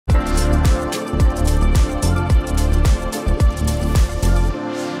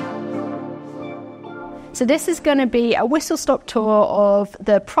So this is going to be a whistle-stop tour of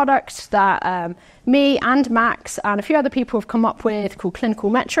the product that me and Max and a few other people have come up with called Clinical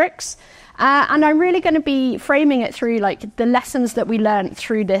Metrics. And I'm really going to be framing it through like the lessons that we learned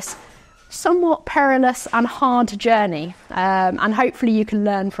through this somewhat perilous and hard journey. And hopefully you can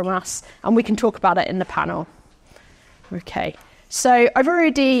learn from us and we can talk about it in the panel. Okay. So I've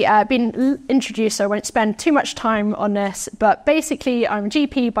already been introduced, so I won't spend too much time on this, but basically I'm a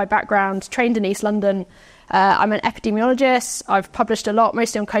GP by background, trained in East London. I'm an epidemiologist. I've published a lot,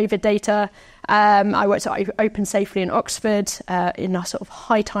 mostly on COVID data. I worked at Open Safely in Oxford in the sort of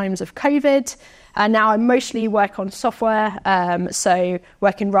high times of COVID. And now I mostly work on software, so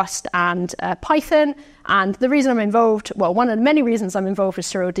work in Rust and Python. And the reason I'm involved, well, one of the many reasons I'm involved with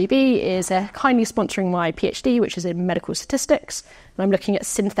SurrealDB is kindly sponsoring my PhD, which is in medical statistics. And I'm looking at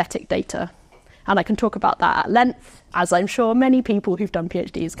synthetic data. And I can talk about that at length, as I'm sure many people who've done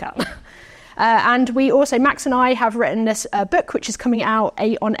PhDs can. And we also, Max and I have written this book, which is coming out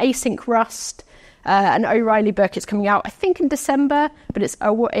on async Rust, an O'Reilly book. It's coming out, I think, in December, but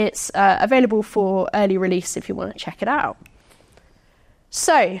it's available for early release if you want to check it out.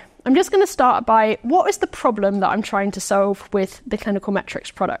 So I'm just going to start by what is the problem that I'm trying to solve with the Clinical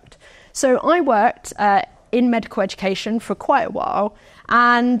Metrics product. So I worked in medical education for quite a while,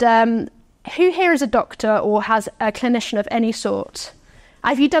 and who here is a doctor or has a clinician of any sort?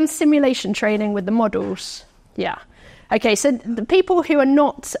 Have you done simulation training with the models? Yeah. Okay, so the people who are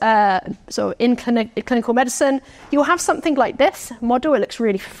not sort of in clinical medicine, you'll have something like this model. It looks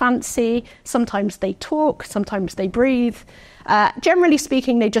really fancy. Sometimes they talk, sometimes they breathe. Generally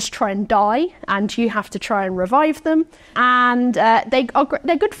speaking, they just try and die, and you have to try and revive them. And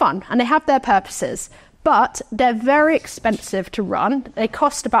they're good fun, and they have their purposes. But they're very expensive to run. They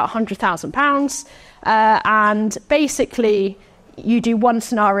cost about £100,000. And basically, you do one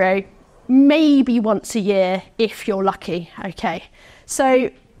scenario maybe once a year if you're lucky. Okay, so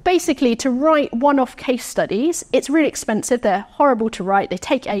basically to write one-off case studies, it's really expensive. They're horrible to write. They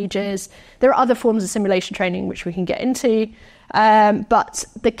take ages. There are other forms of simulation training which we can get into, but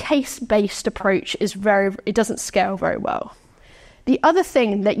the case-based approach it doesn't scale very well. The other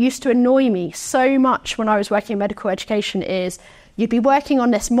thing that used to annoy me so much when I was working in medical education is you'd be working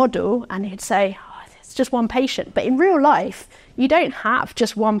on this model and you'd say, oh, it's just one patient. But in real life, you don't have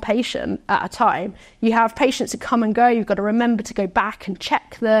just one patient at a time. You have patients who come and go. You've got to remember to go back and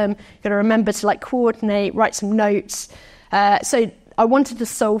check them. You've got to remember to coordinate, write some notes. So I wanted to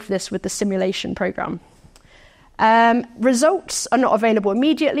solve this with the simulation program. Results are not available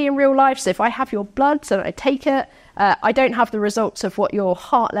immediately in real life. So if I have your blood, so I take it, I don't have the results of what your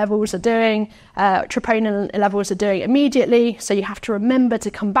heart levels are doing, troponin levels are doing immediately. So you have to remember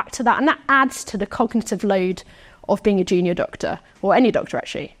to come back to that. And that adds to the cognitive load of being a junior doctor, or any doctor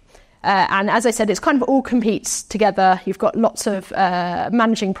actually. And as I said, it's kind of all competes together. You've got lots of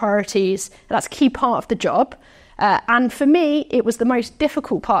managing priorities. That's a key part of the job. And for me, it was the most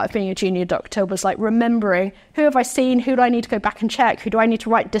difficult part of being a junior doctor, was like remembering who have I seen, who do I need to go back and check, who do I need to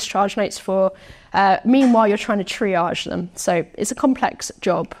write discharge notes for. Meanwhile, you're trying to triage them. So it's a complex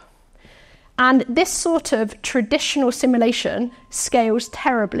job. And this sort of traditional simulation scales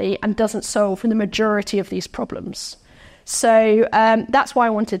terribly and doesn't solve the majority of these problems. So that's why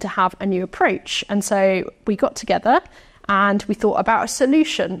I wanted to have a new approach. And so we got together and we thought about a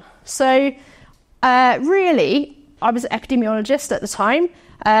solution. So really, I was an epidemiologist at the time.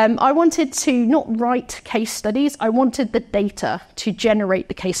 I wanted to not write case studies. I wanted the data to generate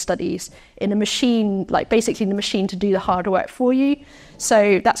the case studies in a machine, basically the machine to do the hard work for you.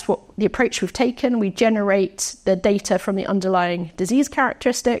 So that's what the approach we've taken. We generate the data from the underlying disease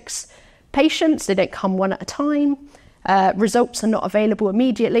characteristics. Patients, they don't come one at a time. Results are not available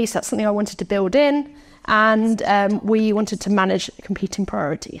immediately, so that's something I wanted to build in. And we wanted to manage competing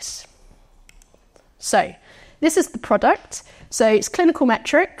priorities. So this is the product. So it's Clinical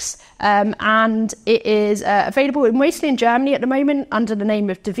Metrics, and it is available mostly in Germany at the moment under the name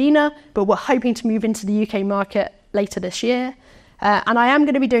of Divina, but we're hoping to move into the UK market later this year. And I am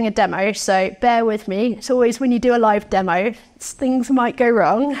going to be doing a demo, so bear with me. It's always when you do a live demo, things might go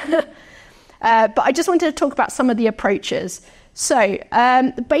wrong. But I just wanted to talk about some of the approaches. So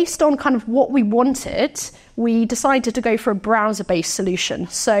based on kind of what we wanted, we decided to go for a browser-based solution.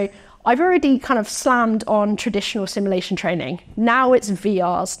 So I've already kind of slammed on traditional simulation training. Now it's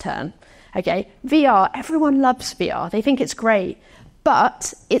VR's turn. Okay, VR, everyone loves VR. They think it's great,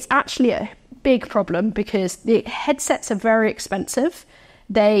 but it's actually a big problem because the headsets are very expensive.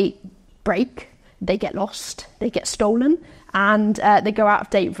 They break, they get lost, they get stolen, and they go out of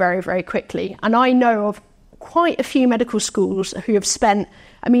date very, very quickly. And I know of quite a few medical schools who have spent,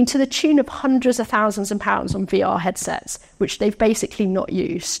 to the tune of hundreds of thousands of pounds on VR headsets, which they've basically not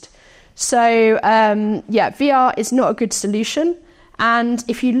used. So, VR is not a good solution. And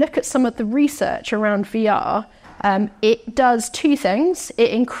if you look at some of the research around VR, it does two things.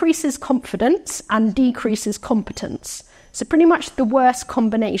 It increases confidence and decreases competence. So pretty much the worst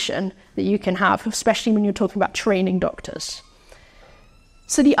combination that you can have, especially when you're talking about training doctors.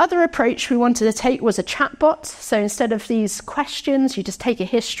 So the other approach we wanted to take was a chatbot. So instead of these questions, you just take a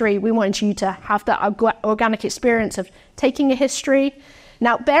history. We wanted you to have that organic experience of taking a history.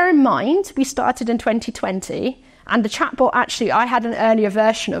 Now, bear in mind, we started in 2020, and the chatbot, actually, I had an earlier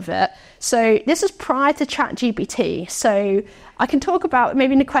version of it. So this is prior to ChatGPT. So I can talk about,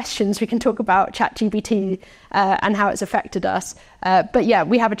 maybe in the questions, we can talk about ChatGPT and how it's affected us. But yeah,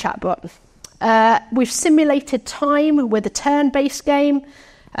 we have a chatbot. We've simulated time with a turn-based game.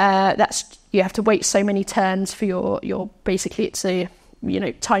 You have to wait so many turns for your basically it's a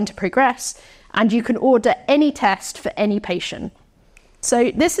time to progress, and you can order any test for any patient.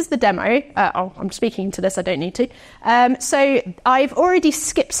 So this is the demo. I'm speaking to this, I don't need to. So I've already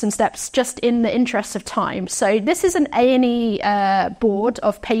skipped some steps just in the interest of time. So this is an A&E board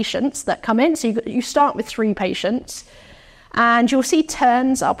of patients that come in. So you start with 3 patients, and you'll see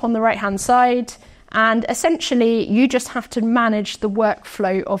turns up on the right-hand side. And essentially, you just have to manage the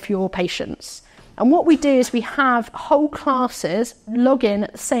workflow of your patients. And what we do is we have whole classes log in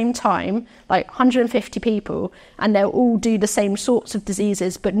at the same time, like 150 people, and they'll all do the same sorts of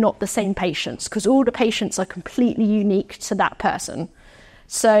diseases, but not the same patients, because all the patients are completely unique to that person.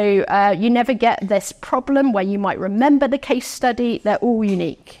 So you never get this problem where you might remember the case study. They're all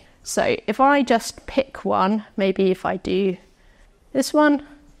unique. So if I just pick one, maybe if I do this one,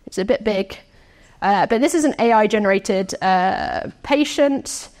 it's a bit big, but this is an AI-generated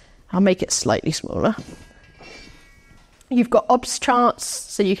patient. I'll make it slightly smaller. You've got OBS charts,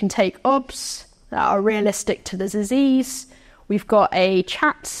 so you can take OBS that are realistic to the disease. We've got a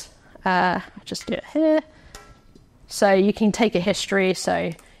chat, I'll just do it here. So you can take a history,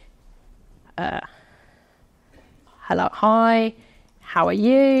 so hello, hi, how are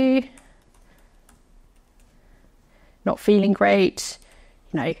you? Not feeling great,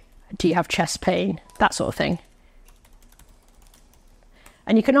 do you have chest pain? That sort of thing.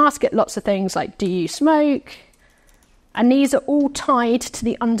 And you can ask it lots of things like, do you smoke? And these are all tied to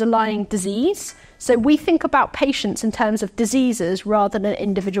the underlying disease. So we think about patients in terms of diseases rather than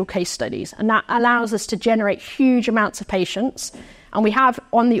individual case studies. And that allows us to generate huge amounts of patients. And we have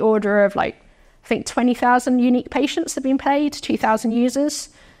on the order of 20,000 unique patients have been paid, 2,000 users.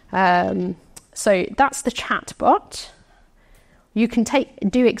 So that's the chatbot. You can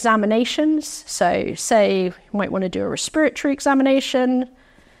do examinations. So say you might want to do a respiratory examination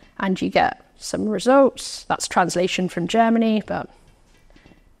and you get some results. That's translation from Germany, but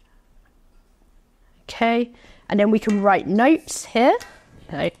okay. And then we can write notes here.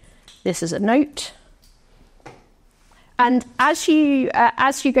 Okay. This is a note. And as you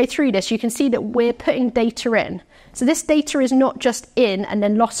go through this, you can see that we're putting data in. So this data is not just in and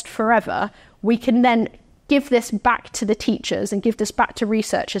then lost forever. We can then give this back to the teachers and give this back to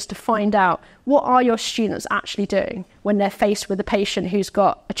researchers to find out what are your students actually doing when they're faced with a patient who's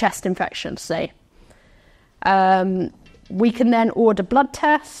got a chest infection, say. We can then order blood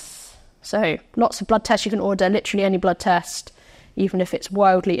tests. So lots of blood tests. You can order literally any blood test, even if it's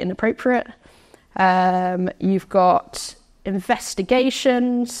wildly inappropriate. You've got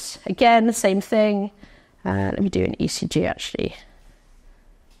investigations. Again, the same thing. Let me do an ECG actually.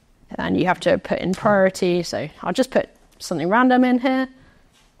 And you have to put in priority. So I'll just put something random in here.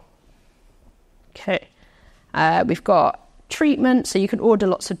 Okay. We've got treatment. So you can order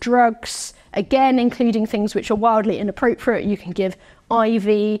lots of drugs. Again, including things which are wildly inappropriate. You can give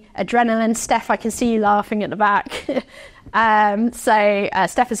IV, adrenaline. Steph, I can see you laughing at the back.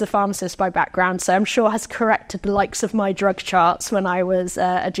 Steph is a pharmacist by background, so I'm sure has corrected the likes of my drug charts when I was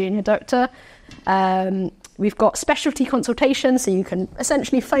a junior doctor. We've got specialty consultations, so you can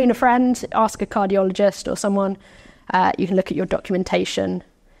essentially phone a friend, ask a cardiologist or someone. You can look at your documentation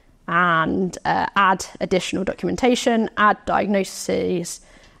and add additional documentation, add diagnoses,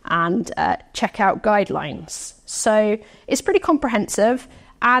 and check out guidelines. So it's pretty comprehensive.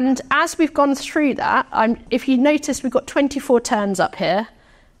 And as we've gone through that, if you notice, we've got 24 turns up here.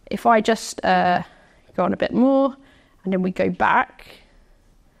 If I just go on a bit more, and then we go back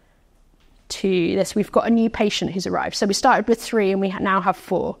to this, we've got a new patient who's arrived. So we started with 3 and we now have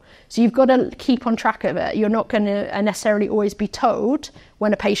 4. So you've got to keep on track of it. You're not going to necessarily always be told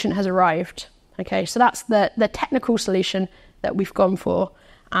when a patient has arrived. Okay, so that's the technical solution that we've gone for.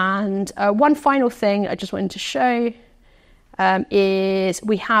 And one final thing I just wanted to show is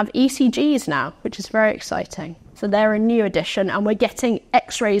we have ECGs now, which is very exciting. So they're a new addition, and we're getting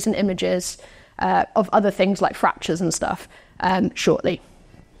X-rays and images of other things like fractures and stuff shortly.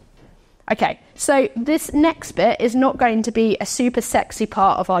 Okay, so this next bit is not going to be a super sexy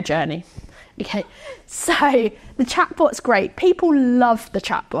part of our journey. Okay, so the chatbot's great. People love the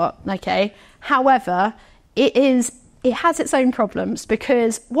chatbot, okay? However, it has its own problems,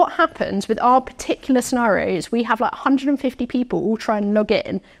 because what happens with our particular scenario is we have like 150 people all try and log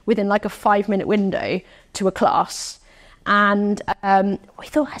in within like a 5-minute window to a class. And we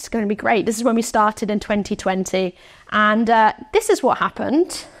thought that's going to be great. This is when we started in 2020. And this is what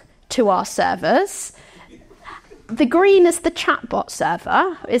happened to our servers. The green is the chatbot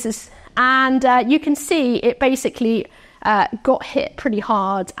server. And you can see it basically got hit pretty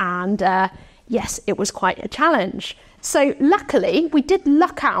hard. And yes, it was quite a challenge. So luckily, we did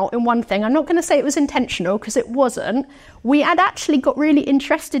luck out in one thing. I'm not going to say it was intentional, because it wasn't. We had actually got really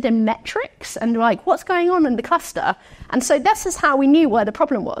interested in metrics and like, what's going on in the cluster? And so this is how we knew where the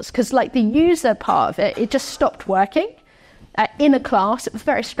problem was, because like the user part of it just stopped working in a class. It was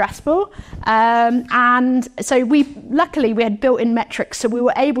very stressful. And so luckily we had built-in metrics, so we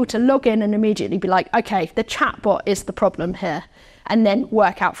were able to log in and immediately be like, okay, the chatbot is the problem here, and then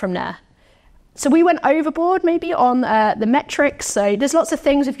work out from there. So we went overboard maybe on the metrics. So there's lots of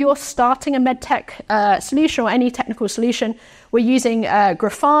things. If you're starting a MedTech solution or any technical solution, we're using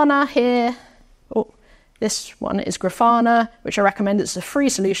Grafana here. Oh, this one is Grafana, which I recommend. It's a free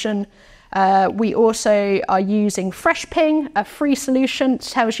solution. We also are using FreshPing, a free solution that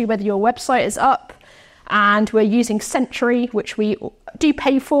tells you whether your website is up. And we're using Sentry, which we do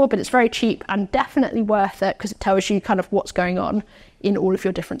pay for, but it's very cheap and definitely worth it, because it tells you kind of what's going on in all of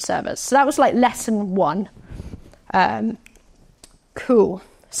your different servers. So that was like lesson 1. Cool.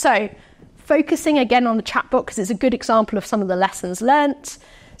 So focusing again on the chatbot, because it's a good example of some of the lessons learnt.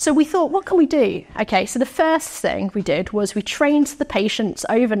 So we thought, what can we do? Okay, so the first thing we did was we trained the patients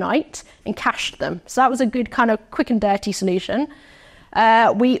overnight and cached them. So that was a good kind of quick and dirty solution.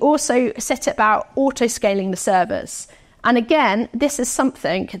 We also set about auto-scaling the servers. And again, this is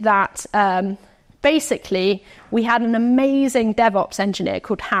something that basically we had an amazing DevOps engineer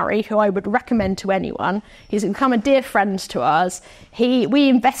called Harry, who I would recommend to anyone. He's become a dear friend to us. We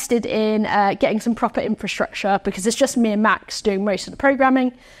invested in getting some proper infrastructure, because it's just me and Max doing most of the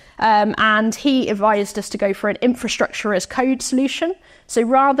programming. And he advised us to go for an infrastructure as code solution. So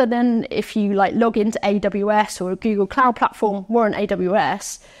rather than if you like log into AWS or a Google Cloud Platform, we're on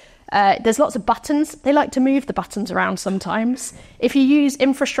AWS, there's lots of buttons. They like to move the buttons around sometimes. If you use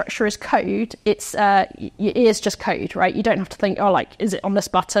infrastructure as code, it is just code, right? You don't have to think, oh, like, is it on this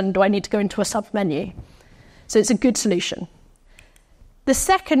button? Do I need to go into a sub-menu? So it's a good solution.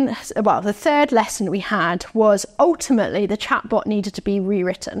 The third lesson we had was ultimately the chatbot needed to be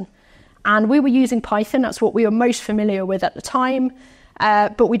rewritten. And we were using Python. That's what we were most familiar with at the time.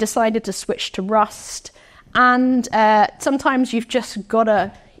 But we decided to switch to Rust. And sometimes you've just got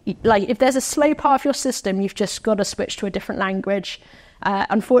to, like, if there's a slow part of your system, you've just got to switch to a different language.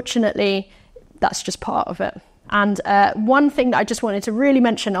 Unfortunately, that's just part of it. And one thing that I just wanted to really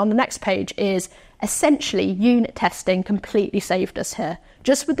mention on the next page is essentially unit testing completely saved us here.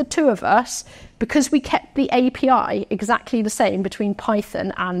 Just with the two of us, because we kept the API exactly the same between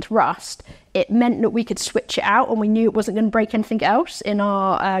Python and Rust, it meant that we could switch it out and we knew it wasn't going to break anything else in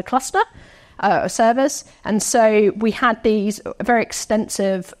our cluster servers. And so we had these very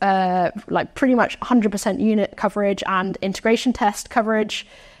extensive, like pretty much 100% unit coverage and integration test coverage.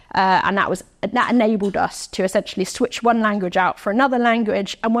 And that enabled us to essentially switch one language out for another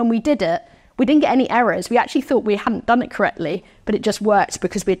language. And when we did it, we didn't get any errors. We actually thought we hadn't done it correctly, but it just worked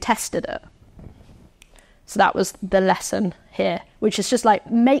because we had tested it. So that was the lesson here, which is just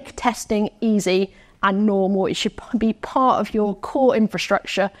like make testing easy and normal. It should be part of your core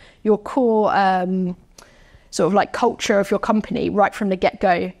infrastructure, your core sort of like culture of your company right from the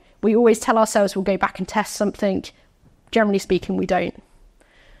get-go. We always tell ourselves we'll go back and test something. Generally speaking, we don't.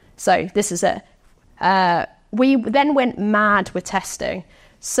 So this is it. We then went mad with testing.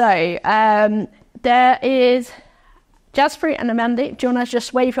 So there is Jaspreet and Amanda. Do you want to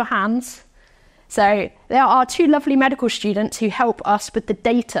just wave your hands? So there are two lovely medical students who help us with the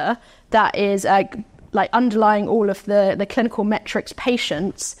data that is like underlying all of the clinical metrics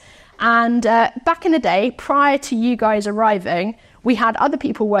patients. And back in the day, prior to you guys arriving, we had other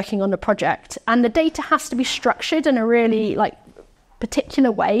people working on the project, and the data has to be structured in a really like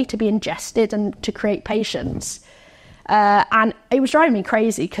particular way to be ingested and to create patients. And it was driving me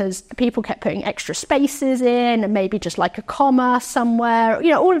crazy because people kept putting extra spaces in and maybe just like a comma somewhere,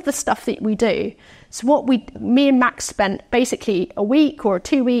 all of the stuff that we do. So me and Max spent basically a week or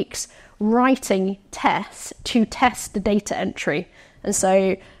 2 weeks writing tests to test the data entry. And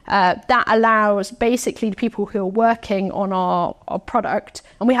so that allows basically the people who are working on our product,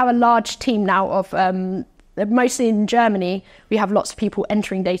 and we have a large team now of mostly in Germany. We have lots of people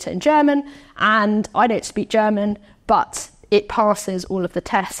entering data in German, and I don't speak German, but it passes all of the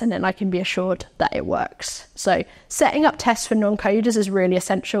tests, and then I can be assured that it works. So setting up tests for non-coders is really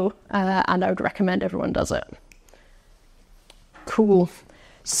essential, and I would recommend everyone does it. Cool.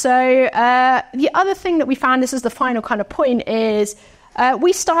 So the other thing that we found, this is the final kind of point, is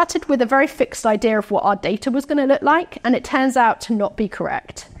we started with a very fixed idea of what our data was going to look like, and it turns out to not be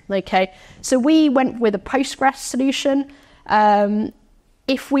correct. Okay, so we went with a Postgres solution.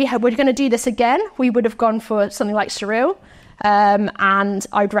 If we were going to do this again, we would have gone for something like Surreal. And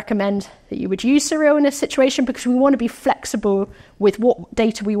I would recommend that you would use Surreal in this situation because we want to be flexible with what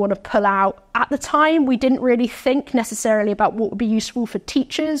data we want to pull out. At the time, we didn't really think necessarily about what would be useful for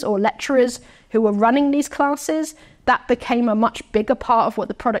teachers or lecturers who were running these classes. That became a much bigger part of what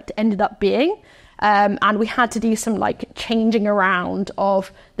the product ended up being. And we had to do some changing around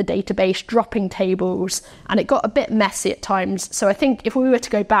of the database, dropping tables, and it got a bit messy at times. So I think if we were to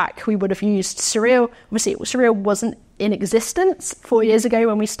go back, we would have used Surreal. Obviously, Surreal wasn't in existence 4 years ago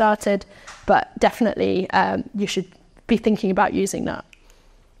when we started, but definitely you should be thinking about using that.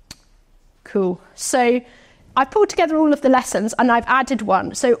 Cool. So I pulled together all of the lessons and I've added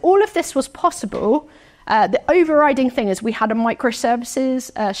one. So all of this was possible. The overriding thing is we had a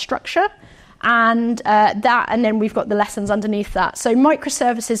microservices structure. And then we've got the lessons underneath that. So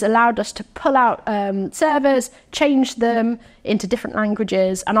microservices allowed us to pull out servers, change them into different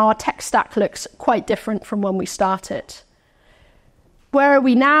languages, and our tech stack looks quite different from when we started. Where are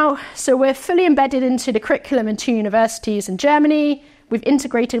we now? So we're fully embedded into the curriculum in 2 universities in Germany. We've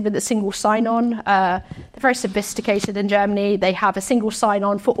integrated with a single sign-on. They're very sophisticated in Germany. They have a single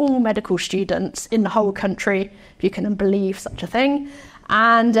sign-on for all medical students in the whole country, if you can believe such a thing.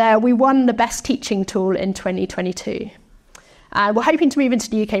 And we won the best teaching tool in 2022. We're hoping to move into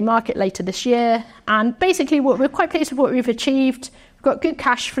the UK market later this year. And basically, we're quite pleased with what we've achieved. We've got good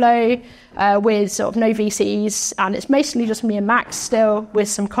cash flow with sort of no VCs. And it's mostly just me and Max still with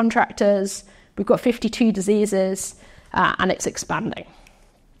some contractors. We've got 52 diseases and it's expanding.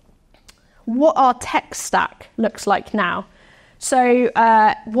 What our tech stack looks like now. So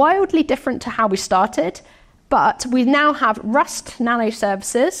wildly different to how we started. But we now have Rust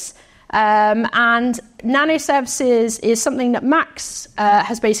nanoservices, and nanoservices is something that Max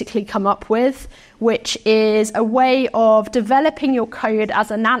has basically come up with, which is a way of developing your code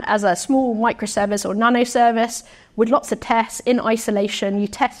as a small microservice or nanoservice with lots of tests in isolation. You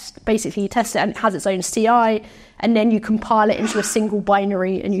test it and it has its own CI, and then you compile it into a single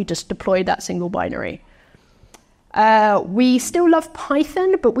binary and you just deploy that single binary. We still love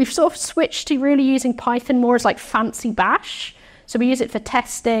Python, but we've sort of switched to really using Python more as fancy bash. So we use it for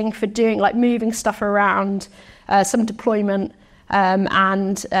testing, for doing moving stuff around, some deployment,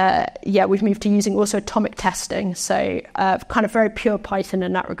 we've moved to using also atomic testing. So kind of very pure Python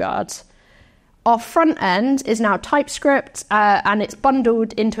in that regard. Our front end is now TypeScript, and it's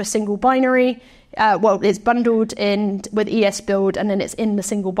bundled into a single binary. It's bundled in with ESBuild, and then it's in the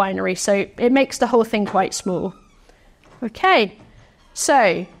single binary. So it makes the whole thing quite small. Okay,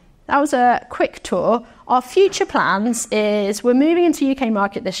 so that was a quick tour. Our future plans is we're moving into UK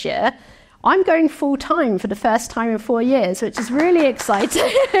market this year. I'm going full time for the first time in 4 years, which is really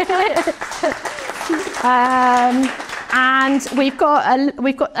exciting. And we've got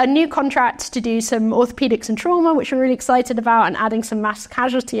a new contract to do some orthopedics and trauma, which we're really excited about, and adding some mass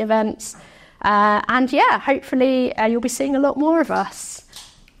casualty events. Hopefully you'll be seeing a lot more of us.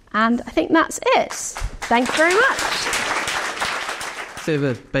 And I think that's it. Thank you very much. So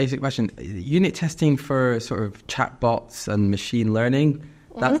the basic question, unit testing for sort of chatbots and machine learning,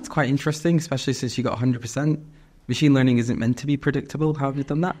 that's quite interesting, especially since you got 100%. Machine learning isn't meant to be predictable. How have you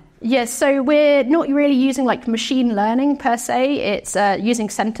done that? Yes, so we're not really using machine learning per se. It's using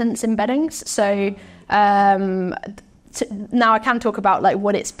sentence embeddings. So now I can talk about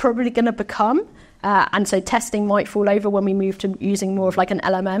what it's probably going to become. And so testing might fall over when we move to using more of an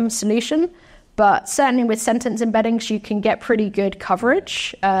LMM solution. But certainly with sentence embeddings, you can get pretty good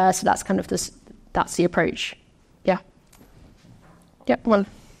coverage. So that's kind of that's the approach. Yeah. Yep. Well.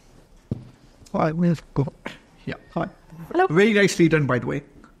 Hi, we'll go. Yeah. Hi. Hello. Very nicely done, by the way.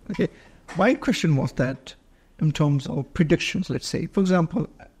 Okay. My question was that in terms of predictions, let's say, for example,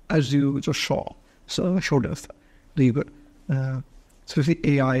 as you just showed us, you got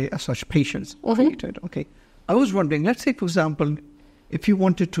specifically AI as such patients created. Okay. I was wondering, let's say, for example, if you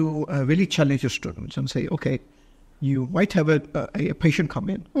wanted to really challenge your students and say, okay, you might have a patient come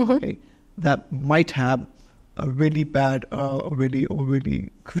in, okay, that might have a really bad,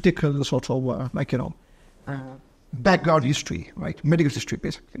 really critical sort of, background history, right? Medical history,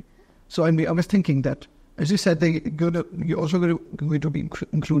 basically. So I was thinking that, as you said, you're also going to be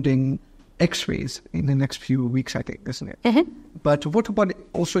including X-rays in the next few weeks, I think, isn't it? But what about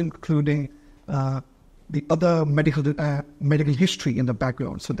also including the other medical history in the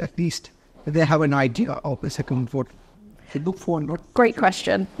background, so that at least they have an idea of what to look for and not. Great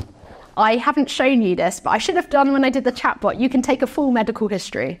question. I haven't shown you this, but I should have done when I did the chatbot. You can take a full medical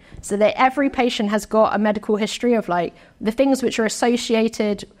history, so that every patient has got a medical history of like the things which are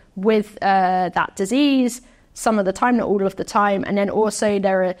associated with that disease, some of the time, not all of the time, and then also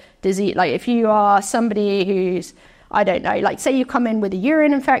there are disease, like if you are somebody who's, I don't know, like say you come in with a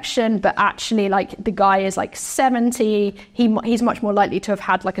urine infection, but actually like the guy is like 70, he's much more likely to have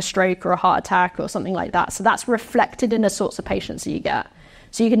had like a stroke or a heart attack or something like that. So that's reflected in the sorts of patients that you get.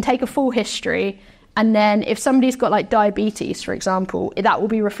 So you can take a full history, and then if somebody's got like diabetes, for example, that will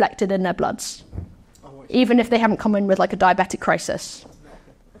be reflected in their bloods, even if they haven't come in with like a diabetic crisis.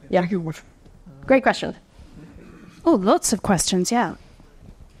 Yeah. Thank you much. Great question. Oh, lots of questions, yeah.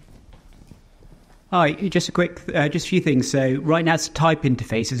 Hi, just a few things. So right now it's a type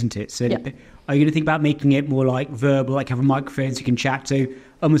interface, isn't it? So Yep. Are you going to think about making it more like verbal, like have a microphone so you can chat, so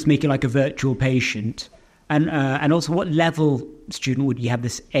almost make it like a virtual patient? And also, what level student would you have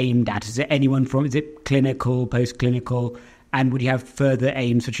this aimed at? Is it clinical, post-clinical? And would you have further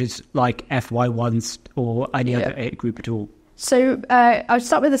aims, such as like FY1s or any other group at all? So I'll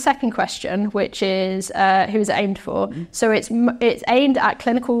start with the second question, which is who is it aimed for? So it's aimed at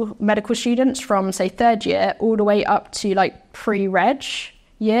clinical medical students from, say, third year all the way up to like pre-reg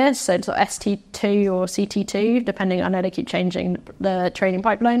years, so it's ST2 or CT2, depending. I know they keep changing the training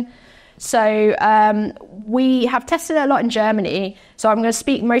pipeline. So we have tested it a lot in Germany, so I'm going to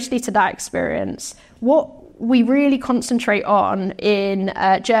speak mostly to that experience. What we really concentrate on in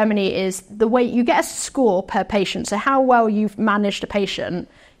Germany is the way you get a score per patient. So how well you've managed a patient,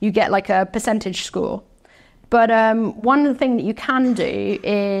 you get like a percentage score. But one of the things that you can do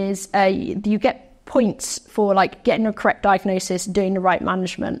is you get points for like getting a correct diagnosis, doing the right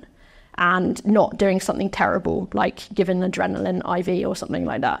management, and not doing something terrible, like giving adrenaline IV or something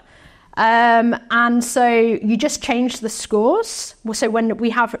like that. And so you just change the scores. So when we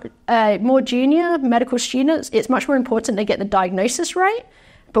have more junior medical students, it's much more important they get the diagnosis right.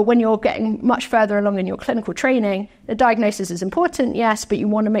 But when you're getting much further along in your clinical training, the diagnosis is important, yes, but you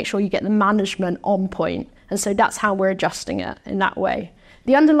want to make sure you get the management on point. And so that's how we're adjusting it in that way.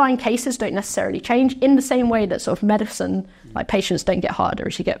 The underlying cases don't necessarily change in the same way that sort of medicine, like patients don't get harder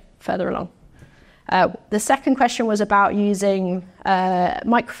as you get further along. The second question was about using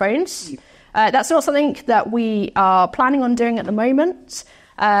microphones. That's not something that we are planning on doing at the moment,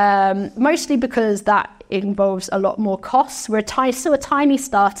 mostly because that involves a lot more costs. We're still a tiny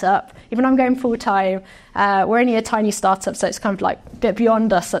startup. Even though I'm going full time, we're only a tiny startup, so it's kind of like a bit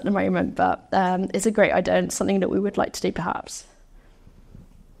beyond us at the moment, but it's a great idea and something that we would like to do perhaps.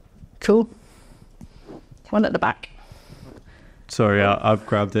 Cool. One at the back. Sorry, I've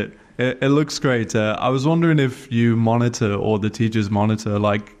grabbed it. It looks great. I was wondering if you monitor, or the teachers monitor,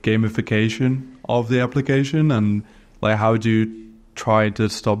 like gamification of the application, and like how do you try to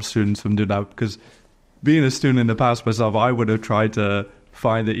stop students from doing that? Because being a student in the past myself, I would have tried to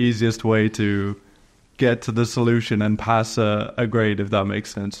find the easiest way to get to the solution and pass a grade, if that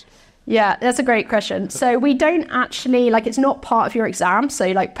makes sense. Yeah, that's a great question. So we don't actually, like, it's not part of your exam.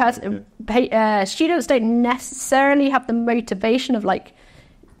 So like students don't necessarily have the motivation of like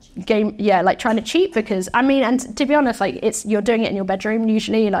trying to cheat, because I mean, and to be honest, like you're doing it in your bedroom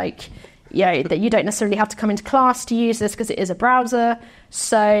usually, like that you don't necessarily have to come into class to use this because it is a browser.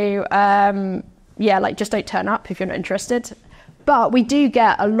 So like just don't turn up if you're not interested. But we do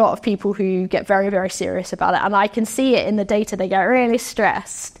get a lot of people who get very, very serious about it, and I can see it in the data. They get really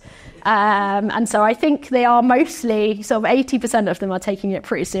stressed. And so I think they are mostly, sort of 80% of them are taking it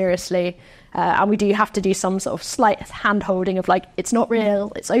pretty seriously. And we do have to do some sort of slight hand-holding of like, it's not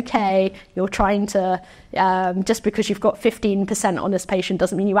real, it's okay. You're trying to, just because you've got 15% on this patient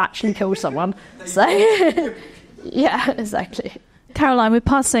doesn't mean you actually killed someone. So, yeah, exactly. Caroline, we're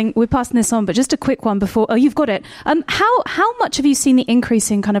passing this on, but just a quick one before. Oh, you've got it. How much have you seen the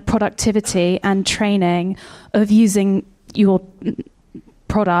increase in kind of productivity and training of using your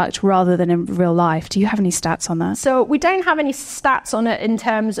product rather than in real life? Do you have any stats on that? So we don't have any stats on it in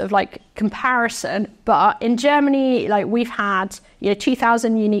terms of like comparison, but in Germany, like we've had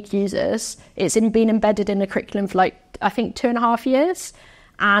 2,000 unique users. It's been embedded in the curriculum for I think 2.5 years,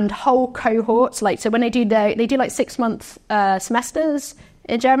 and whole cohorts. So when they do 6-month semesters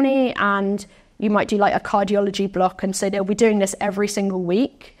in Germany, and you might do a cardiology block, and so they'll be doing this every single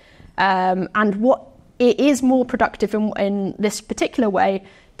week. And what it is more productive in this particular way,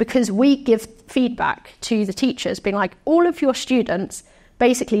 because we give feedback to the teachers, being like, all of your students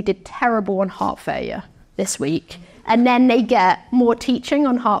basically did terrible on heart failure this week, and then they get more teaching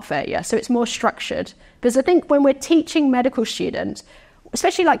on heart failure, so it's more structured. Because I think when we're teaching medical students,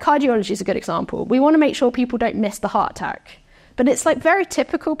 especially cardiology is a good example, we want to make sure people don't miss the heart attack. But it's very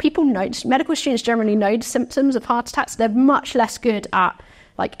typical. People know, medical students generally know the symptoms of heart attacks. They're much less good at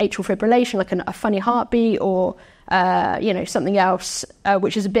atrial fibrillation, a funny heartbeat, or something else,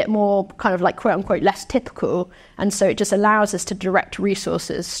 which is a bit more kind of quote unquote less typical. And so it just allows us to direct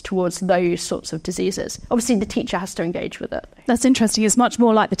resources towards those sorts of diseases. Obviously, the teacher has to engage with it. That's interesting. It's much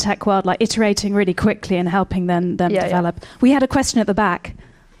more like the tech world, iterating really quickly and helping them develop. Yeah. We had a question at the back.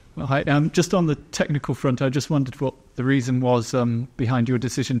 Well, hi. Just on the technical front, I just wondered what the reason was behind your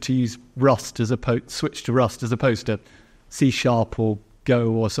decision to use switch to Rust as opposed to C# or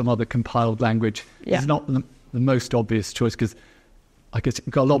Go or some other compiled language. Yeah. It's not the most obvious choice, because I guess you've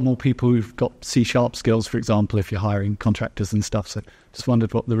got a lot more people who've got C# skills, for example, if you're hiring contractors and stuff. So just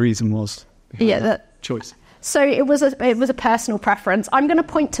wondered what the reason was behind that choice. So it was a personal preference. I'm going to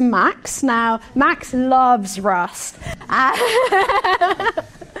point to Max now. Max loves Rust.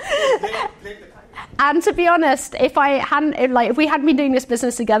 And to be honest, if we hadn't been doing this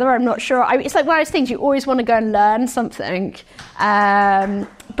business together, I'm not sure. It's one of those things you always want to go and learn something. But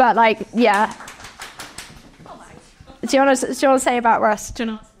yeah. Do you want to say about Rust? Do you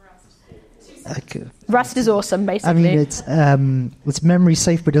want to Rust? Rust is awesome, basically. I mean, it's memory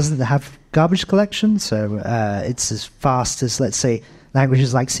safe, but doesn't have garbage collection. So it's as fast as, let's say,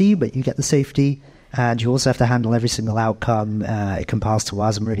 languages like C, but you get the safety. And you also have to handle every single outcome. It compiles to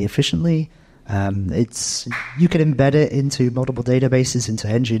WASM really efficiently. You can embed it into multiple databases, into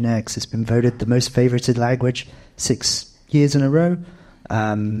Nginx. It's been voted the most favorited language 6 years in a row.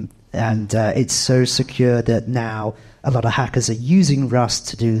 And it's so secure that now a lot of hackers are using Rust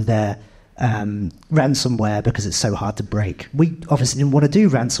to do their ransomware, because it's so hard to break. We obviously didn't want to do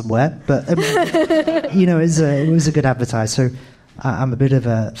ransomware, but it was a good advertise. So I'm a bit of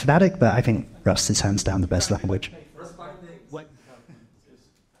a fanatic, but I think Rust is hands down the best language.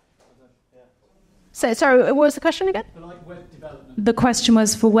 So, sorry, what was the question again? The question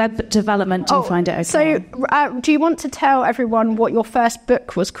was for web development. Do you find it okay? So, do you want to tell everyone what your first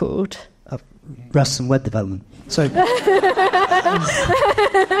book was called? Rust and Web Development. So, So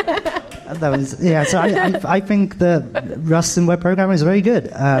I think the Rust and web programming is very good.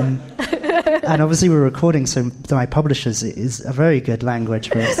 And obviously we're recording, so my publishers is a very good language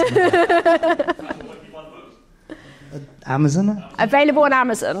for us. Amazon? Available on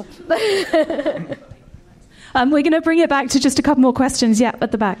Amazon. We're going to bring it back to just a couple more questions. Yeah,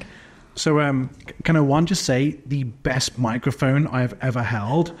 at the back. So can I just say the best microphone I have ever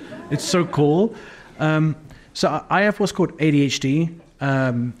held? It's so cool. So I have what's called ADHD,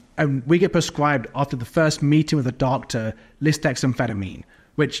 and we get prescribed after the first meeting with a doctor lisdexamfetamine,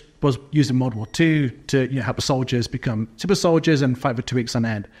 which was used in World War II to help the soldiers become super soldiers and fight for 2 weeks on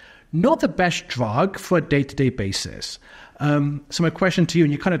end. Not the best drug for a day-to-day basis. So my question to you,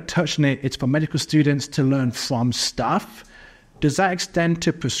 and you kind of touched on it, it's for medical students to learn from stuff. Does that extend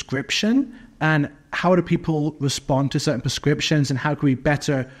to prescription? And how do people respond to certain prescriptions, and how can we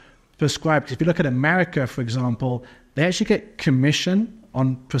better prescribe? Because if you look at America, for example, they actually get commission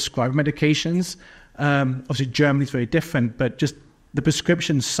on prescribed medications. Obviously, Germany is very different, but just the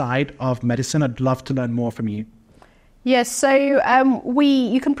prescription side of medicine, I'd love to learn more from you. Yes, so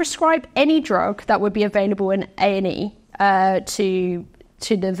you can prescribe any drug that would be available in A&E to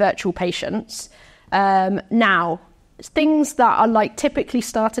the virtual patients. Now, things that are typically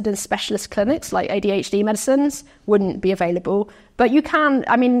started in specialist clinics, like ADHD medicines, wouldn't be available. But you can,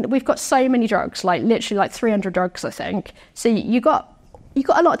 we've got so many drugs, literally 300 drugs, I think. So you got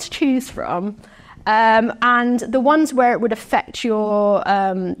a lot to choose from. And the ones where it would affect your,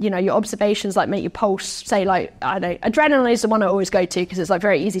 your observations, make your pulse, say, adrenaline is the one I always go to because it's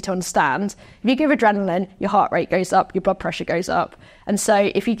very easy to understand. If you give adrenaline, your heart rate goes up, your blood pressure goes up. And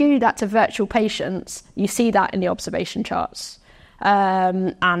so if you do that to virtual patients, you see that in the observation charts.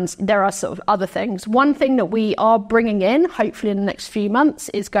 And there are sort of other things. One thing that we are bringing in, hopefully in the next few months,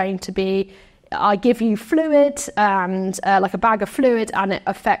 is going to be I give you fluid and like a bag of fluid, and it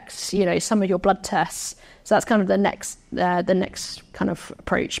affects, you know, some of your blood tests. So that's kind of the next kind of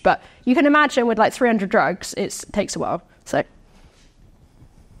approach. But you can imagine with like 300 drugs, it takes a while. So,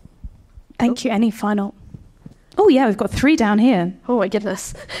 thank you. Any final? Oh yeah, we've got 3 down here. Oh my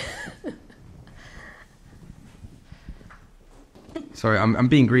goodness. Sorry, I'm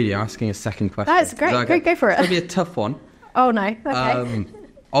being greedy. I'm asking a second question. That's great. Go for it. It's going to be a tough one. Oh no. Okay.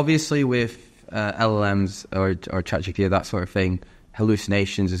 Obviously, with LLMs or ChatGPT, that sort of thing,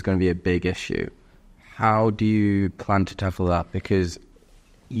 hallucinations is going to be a big issue. How do you plan to tackle that? Because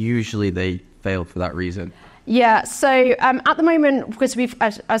usually they fail for that reason. Yeah, so at the moment, because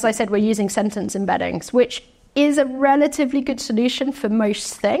as I said, we're using sentence embeddings, which is a relatively good solution for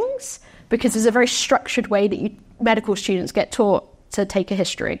most things, because there's a very structured way that medical students get taught to take a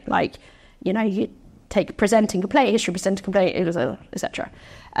history. Like, you know, you take presenting complaint, history, presenting complaint, etc.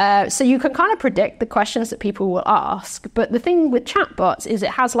 So you can kind of predict the questions that people will ask. But the thing with chatbots is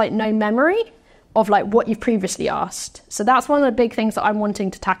it has like no memory of like what you've previously asked. So that's one of the big things that I'm wanting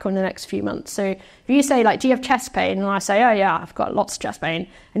to tackle in the next few months. So if you say like, do you have chest pain? And I say, oh yeah, I've got lots of chest pain.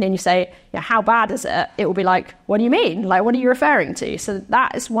 And then you say, yeah, how bad is it? It will be like, what do you mean? Like, what are you referring to? So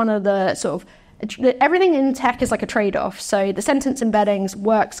that is one of the sort of, everything in tech is like a trade-off. So the sentence embeddings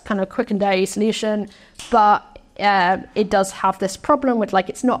works kind of quick and dirty solution, but it does have this problem with like,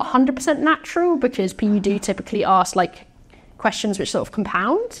 it's not 100% natural, because you do typically ask like questions which sort of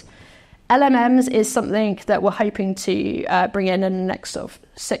compound. LMMs is something that we're hoping to bring in the next sort of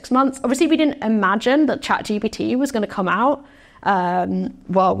 6 months. Obviously, we didn't imagine that ChatGPT was going to come out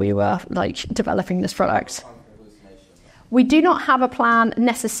while we were like developing this product. We do not have a plan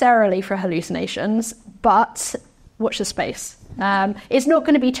necessarily for hallucinations, but watch the space. It's not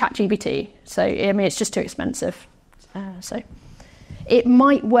going to be ChatGPT, so I mean it's just too expensive. So it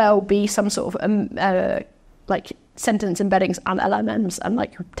might well be some sort of like sentence embeddings and LLMs, and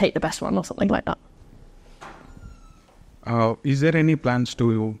like take the best one or something like that. Is there any plans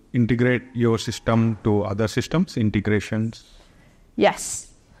to integrate your system to other systems, integrations? Yes.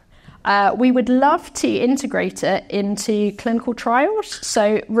 We would love to integrate it into clinical trials.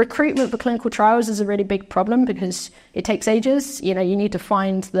 So recruitment for clinical trials is a really big problem because it takes ages. You know, you need to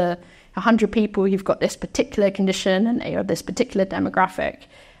find the 100 people who've got this particular condition and they are this particular demographic.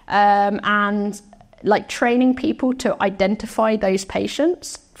 And like training people to identify those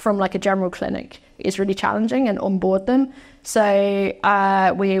patients from like a general clinic is really challenging and onboard them. So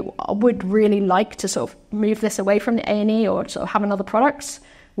we would really like to sort of move this away from the A&E or sort of have another product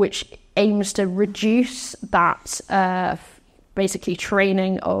which aims to reduce that basically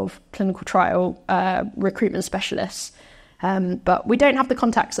training of clinical trial recruitment specialists. But we don't have the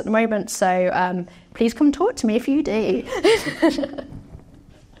contacts at the moment, so please come talk to me if you do.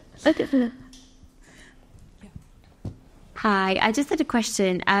 Hi, I just had a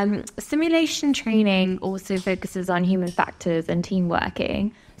question. Simulation training also focuses on human factors and team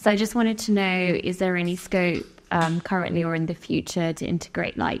working. So I just wanted to know, is there any scope currently or in the future to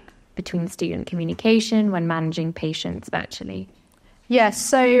integrate like between student communication when managing patients virtually? Yes,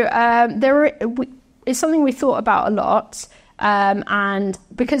 so it's something we thought about a lot. And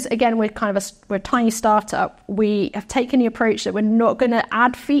because, again, we're a tiny startup, we have taken the approach that we're not going to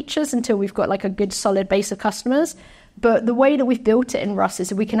add features until we've got like a good solid base of customers. But the way that we've built it in Rust is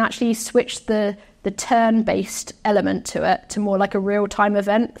that we can actually switch the turn-based element to it to more like a real-time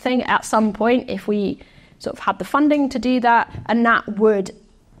event thing at some point if we sort of had the funding to do that. And that would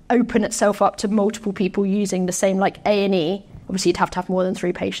open itself up to multiple people using the same like A&E. Obviously, you'd have to have more than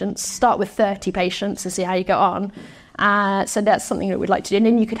 3 patients. Start with 30 patients and see how you go on. So that's something that we'd like to do. And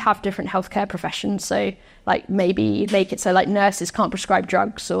then you could have different healthcare professions. So like maybe make it so like nurses can't prescribe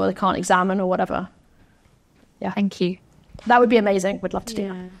drugs or they can't examine or whatever. Yeah. Thank you. That would be amazing. We'd love to do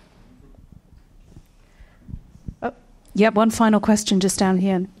that. Oh. Yep, one final question just down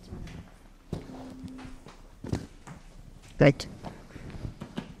here. Right.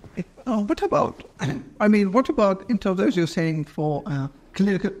 What about in terms of, as you're saying, for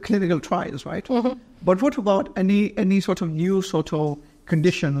clinical trials, right? Mm-hmm. But what about any sort of new sort of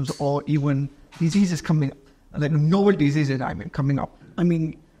conditions or even diseases coming up, like novel diseases, coming up? I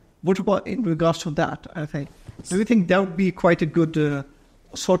mean, what about in regards to that, I think? Do you think that would be quite a good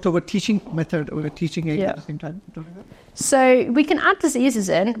sort of a teaching method or a teaching aid at the same time? So we can add diseases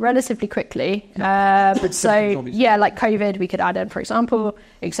in relatively quickly. So yeah, like COVID, we could add in, for example,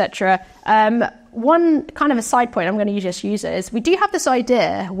 etc. One kind of a side point I'm going to just use it is we do have this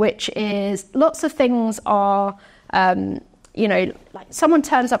idea, which is lots of things are like someone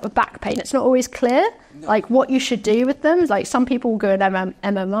turns up with back pain, it's not always clear like what you should do with them. Like some people will go give an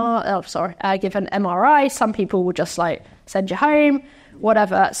MRI. Some people will just like send you home,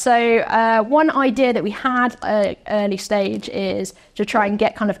 whatever. So one idea that we had early stage is to try and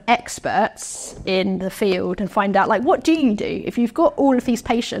get kind of experts in the field and find out like, what do you do? If you've got all of these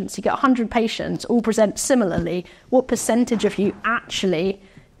patients, you get 100 patients, all present similarly, what percentage of you actually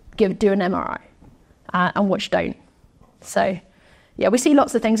do an MRI and which don't? So, yeah, we see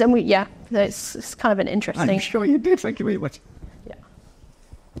lots of things, and it's kind of an interesting... I'm sure you did. Thank you very much. Yeah.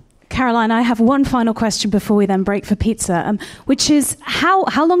 Caroline, I have one final question before we then break for pizza, which is how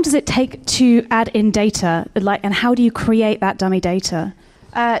long does it take to add in data, and how do you create that dummy data?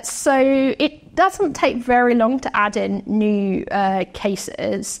 So it doesn't take very long to add in new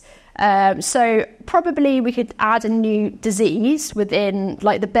cases. So probably we could add a new disease within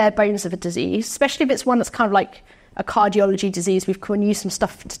like the bare bones of a disease, especially if it's one that's kind of like a cardiology disease. We can use some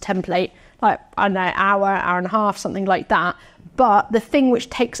stuff to template, like, I don't know, hour and a half, something like that. But the thing which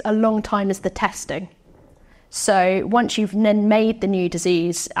takes a long time is the testing. So once you've then made the new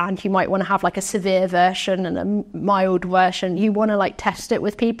disease, and you might want to have like a severe version and a mild version, you want to like test it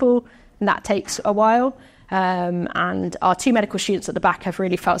with people, and that takes a while. And our 2 medical students at the back have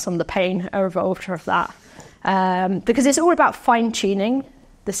really felt some of the pain involved of that. Because it's all about fine-tuning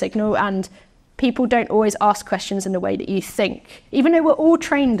the signal, and people don't always ask questions in the way that you think. Even though we're all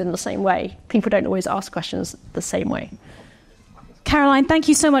trained in the same way, people don't always ask questions the same way. Caroline, thank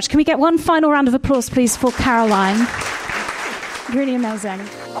you so much. Can we get one final round of applause, please, for Caroline? Really amazing.